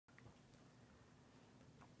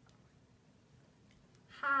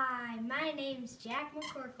My name's Jack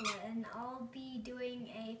McCorkle, and I'll be doing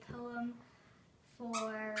a poem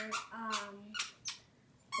for,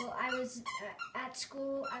 well, I was at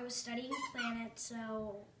school, I was studying planets,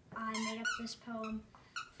 so I made up this poem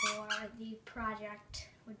for the project,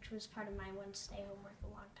 which was part of my Wednesday homework a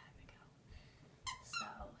long time ago. So,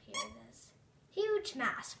 here it is. Huge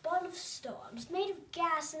mass, born of storms, made of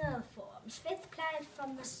gas and other forms, fifth planet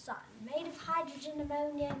from the sun, made of hydrogen,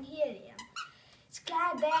 ammonia, and helium. Its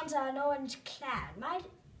cloud bands are an orange cloud.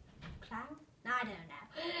 Cloud? No, I don't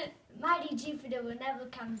know. Mighty Jupiter will never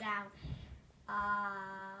come down.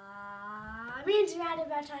 Being surrounded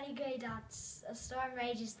by tiny grey dots, a storm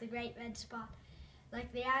rages the great red spot.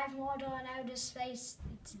 Like the eye of Mordor in outer space,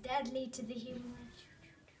 it's deadly to the human.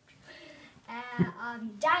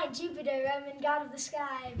 Giant Jupiter, Roman god of the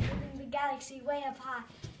sky, ruling the galaxy way up high.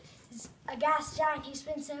 He's a gas giant, he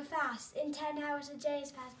spins so fast. In 10 hours a day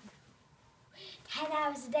is passed. 10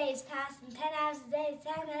 hours a day is passed, and 10 hours a day,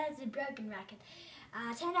 10 hours is a broken record.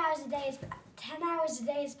 10 hours a day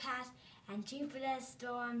is passed, and Jupiter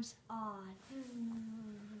storms on.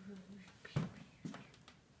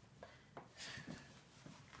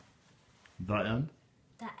 The end?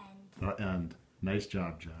 The end. The end. Nice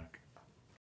job, Jack.